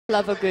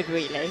Love a good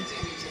relay.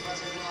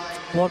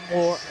 One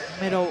more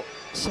medal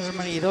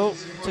ceremony though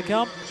to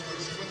come.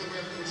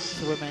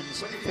 The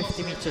women's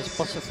 50 metres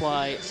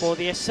butterfly for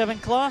the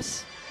S7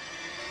 class.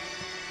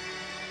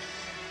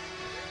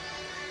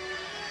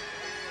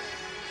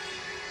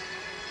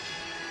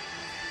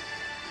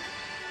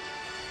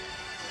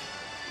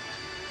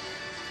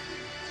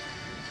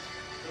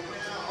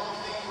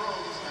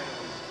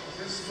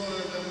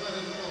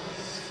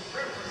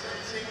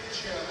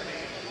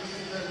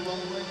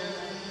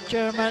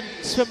 German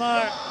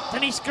swimmer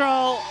Denise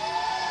GRAHL.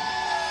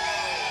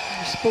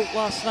 We spoke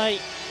last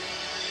night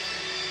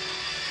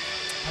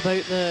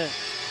about the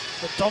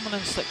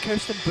dominance that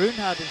Kirsten Brun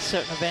had in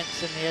certain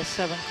events in the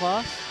S7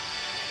 class.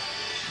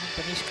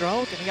 And Denise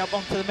GRAHL getting up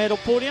onto the medal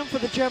podium for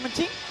the German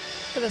team.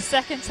 For the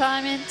second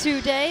time in 2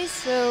 days,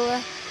 so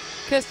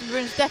Kirsten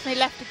Brun's definitely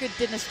left a good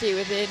dynasty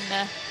within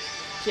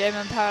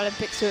German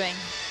Paralympic swimming.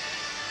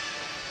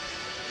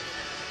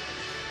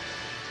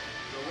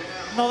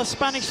 Another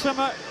Spanish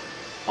swimmer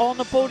on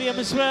the podium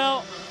as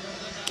well.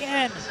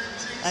 Again,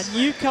 a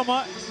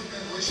newcomer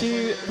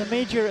to the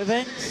major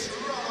events.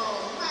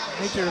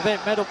 Major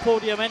event medal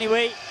podium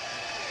anyway.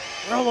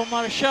 ROLO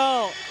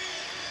MARICHAL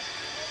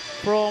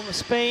from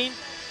Spain.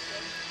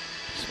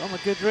 Swam a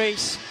good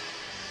race.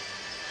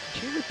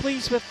 She was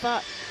pleased with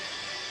that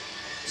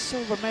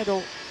silver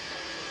medal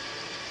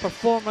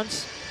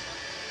performance.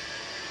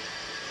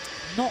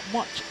 Not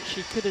much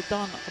she could have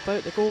done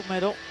about the gold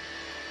medal.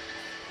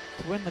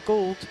 To win the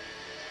gold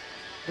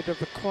would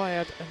have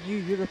required a new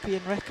European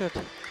record.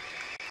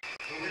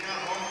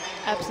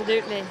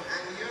 Absolutely.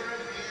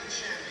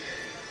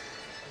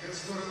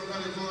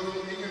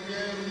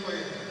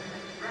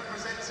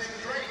 Representing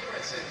Great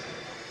Britain,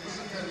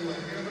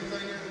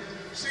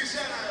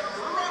 Susannah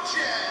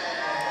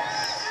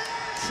RODGERS.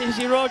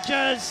 Susie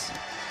RODGERS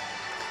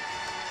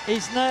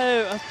is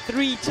now a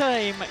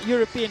 3-time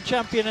European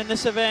champion in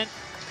this event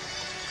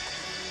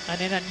and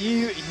in a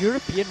new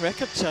European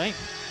record time.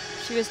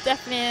 She was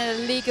definitely in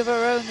a league of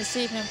her own this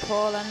evening,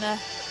 Paul, and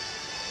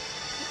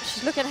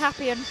she's looking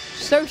happy, and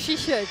so she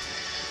should.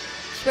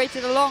 She's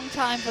waited a long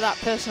time for that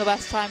personal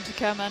best time to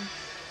come, and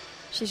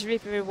she's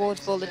reaping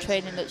rewards for all the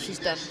training that she's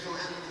done.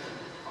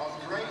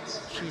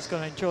 She's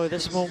going to enjoy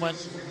this moment.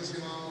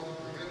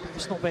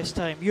 Personal best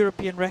time,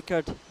 European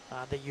record,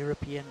 and the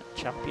European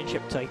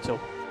Championship title.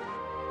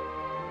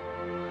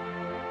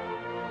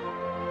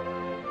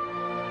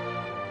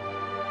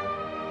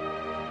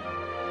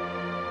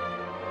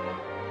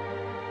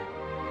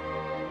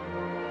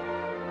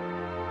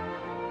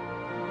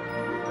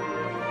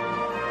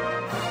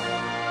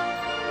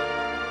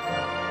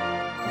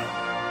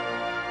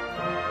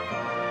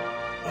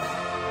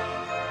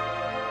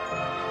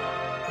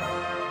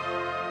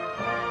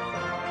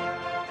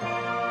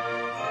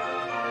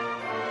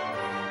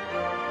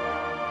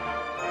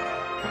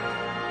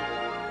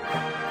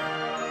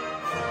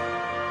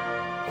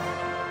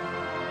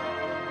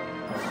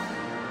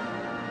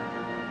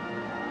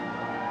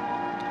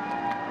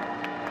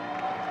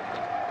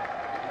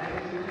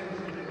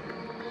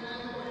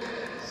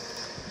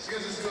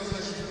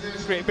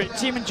 Great Britain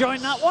team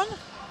enjoying that one.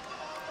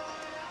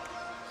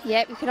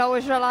 Yep, you can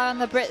always rely on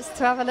the Brits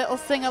to have a little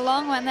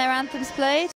sing-along when their anthem's played.